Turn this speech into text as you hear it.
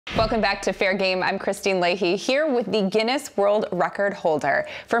Welcome back to Fair Game. I'm Kristine Leahy here with the Guinness World Record holder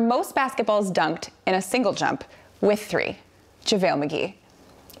for most basketballs dunked in a single jump with 3, JaVale McGee.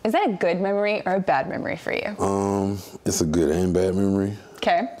 Is that a good memory or a bad memory for you? It's a good and bad memory.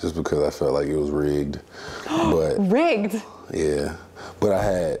 Okay. Just because I felt like it was rigged. But rigged? Yeah. But I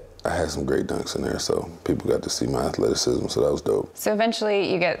had some great dunks in there, so people got to see my athleticism, so that was dope. So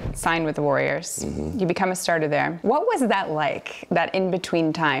eventually you get signed with the Warriors. Mm-hmm. You become a starter there. What was that like, that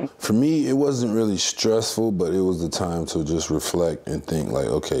in-between time? For me, it wasn't really stressful, but it was the time to just reflect and think like,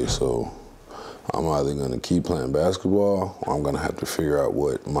 okay, so I'm either gonna keep playing basketball or I'm gonna have to figure out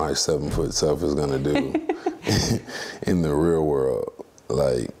what my 7-foot self is gonna do in the real world.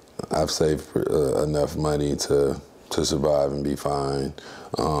 Like, I've saved enough money to survive and be fine.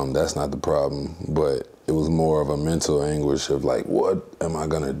 That's not the problem, but it was more of a mental anguish of like, what am I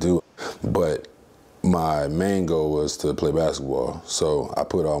gonna do? But my main goal was to play basketball, so I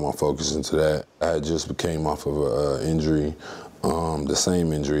put all my focus into that. I just came off of an injury, the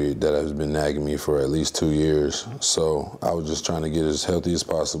same injury that has been nagging me for at least 2 years, so I was just trying to get as healthy as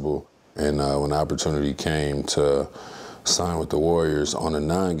possible. And when the opportunity came to sign with the Warriors on a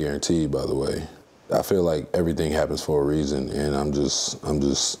non-guarantee, by the way, I feel like everything happens for a reason, and I'm just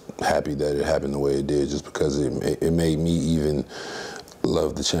happy that it happened the way it did, just because it made me even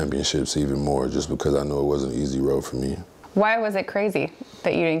love the championships even more, just because I know it wasn't an easy road for me. Why was it crazy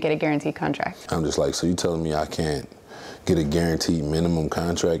that you didn't get a guaranteed contract? I'm just like, so you telling me I can't get a guaranteed minimum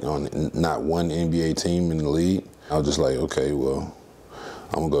contract on not one NBA team in the league? I was just like, okay, well,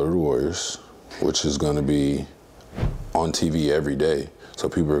 I'm gonna go to the Warriors, which is gonna be on TV every day, so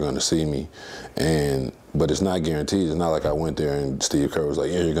people are going to see me. But it's not guaranteed. It's not like I went there and Steve Kerr was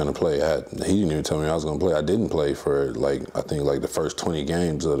like, yeah, you're going to play. He didn't even tell me I was going to play. I didn't play for, like, I think like the first 20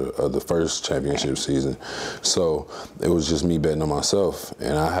 games of the first championship season. So it was just me betting on myself.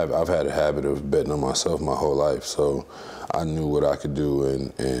 And I've had a habit of betting on myself my whole life. So I knew what I could do,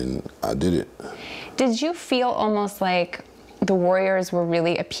 and I did it. Did you feel almost like the Warriors were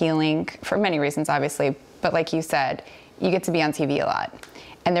really appealing, for many reasons, obviously, but like you said, you get to be on TV a lot.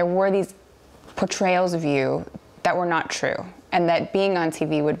 And there were these portrayals of you that were not true, and that being on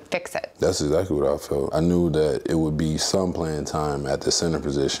TV would fix it? That's exactly what I felt. I knew that it would be some playing time at the center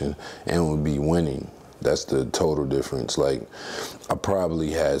position and would be winning. That's the total difference. Like, I probably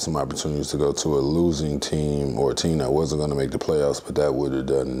had some opportunities to go to a losing team or a team that wasn't going to make the playoffs, but that would have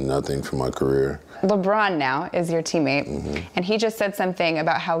done nothing for my career. LeBron now is your teammate, and he just said something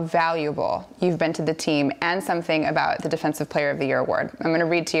about how valuable you've been to the team and something about the Defensive Player of the Year award. I'm going to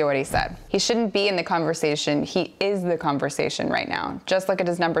read to you what he said. He shouldn't be in the conversation. He is the conversation right now. Just look at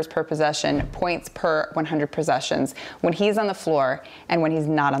his numbers per possession, points per 100 possessions, when he's on the floor and when he's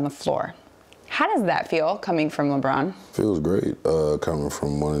not on the floor. How does that feel, coming from LeBron? Feels great, coming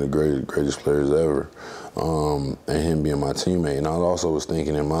from one of the greatest players ever, and him being my teammate. And I also was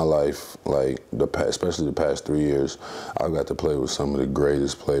thinking in my life, like, especially the past 3 years, I've got to play with some of the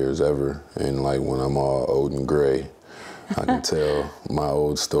greatest players ever. And like, when I'm all old and gray, I can tell my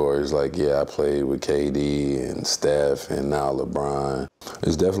old stories, like, yeah, I played with KD and Steph and now LeBron.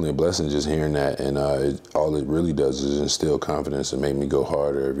 It's definitely a blessing just hearing that, and all it really does is instill confidence and make me go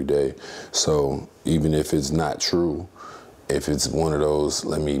harder every day. So even if it's not true, if it's one of those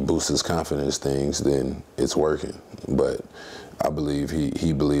let me boost his confidence things, then it's working. But I believe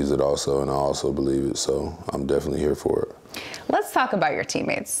he believes it also, and I also believe it, so I'm definitely here for it. Let's talk about your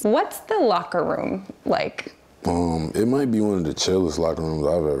teammates. What's the locker room like? It might be one of the chillest locker rooms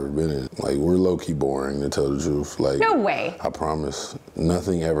I've ever been in. Like, we're low-key boring, to tell the truth. Like, no way. I promise.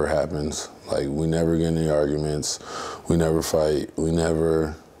 Nothing ever happens. Like, we never get any arguments. We never fight. We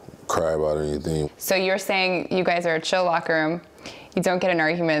never cry about anything. So you're saying you guys are a chill locker room. You don't get in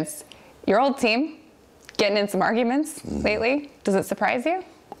arguments. Your old team getting in some arguments lately. Does it surprise you?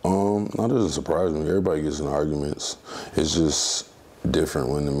 Not does it surprise me. Everybody gets in arguments. It's just different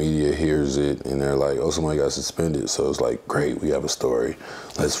when the media hears it and they're like, oh, somebody got suspended. So it's like, great, we have a story.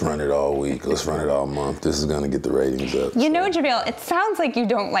 Let's run it all week. Let's run it all month. This is going to get the ratings up. You know, JaVale, it sounds like you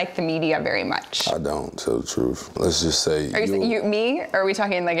don't like the media very much. I don't, to tell the truth. Let's just say. Are you me, or are we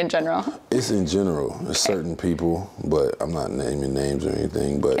talking like in general? It's in general. There's certain people, but I'm not naming names or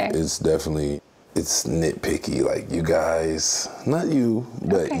anything, but it's definitely, it's nitpicky. Like, you guys, not you,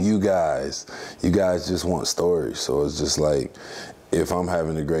 but you guys just want stories. So it's just like, if I'm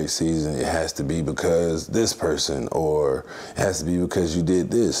having a great season, it has to be because this person, or it has to be because you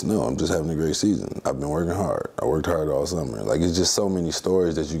did this. No, I'm just having a great season. I've been working hard. I worked hard all summer. Like, it's just so many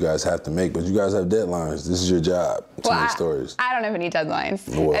stories that you guys have to make, but you guys have deadlines. This is your job to make stories. I don't have any deadlines.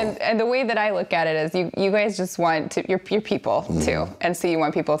 Well, and the way that I look at it is you guys just want to, you're people too. And so you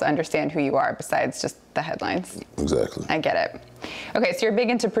want people to understand who you are besides just the headlines. Exactly. I get it. Okay, so you're big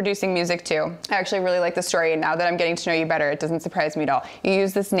into producing music too. I actually really like the story, and now that I'm getting to know you better, it doesn't surprise me at all. You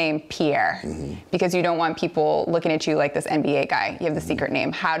use this name, Pierre, because you don't want people looking at you like this NBA guy. You have the secret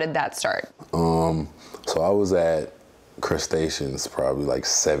name. How did that start? So I was at Crustaceans probably like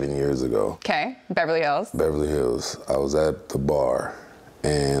 7 years ago. Okay, Beverly Hills. Beverly Hills. I was at the bar,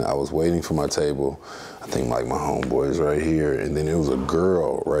 and I was waiting for my table. I think like my homeboy's right here, and then it was a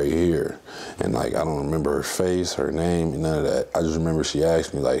girl right here. And like, I don't remember her face, her name, none of that. I just remember she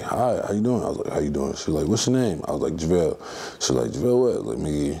asked me like, "Hi, how you doing?" I was like, "How you doing?" She was like, "What's your name?" I was like, "JaVale." She was like, "JaVale what?" Like,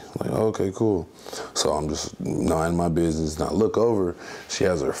 McGee. Like, oh, okay, cool. So I'm just minding my business, and I look over, she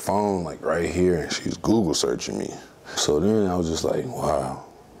has her phone like right here, and she's Google searching me. So then I was just like, wow,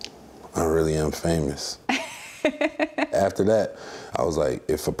 I really am famous. After that, I was like,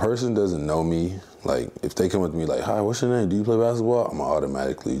 if a person doesn't know me, like if they come up to me like, "Hi, what's your name? Do you play basketball?" I'm gonna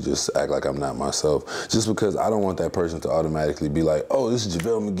automatically just act like I'm not myself, just because I don't want that person to automatically be like, "Oh, this is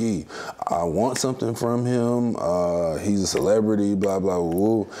JaVale McGee. I want something from him. He's a celebrity, blah, blah,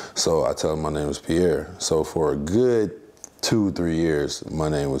 blah." So I tell them my name is Pierre. So for a good 2-3 years, my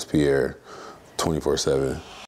name was Pierre, 24/7.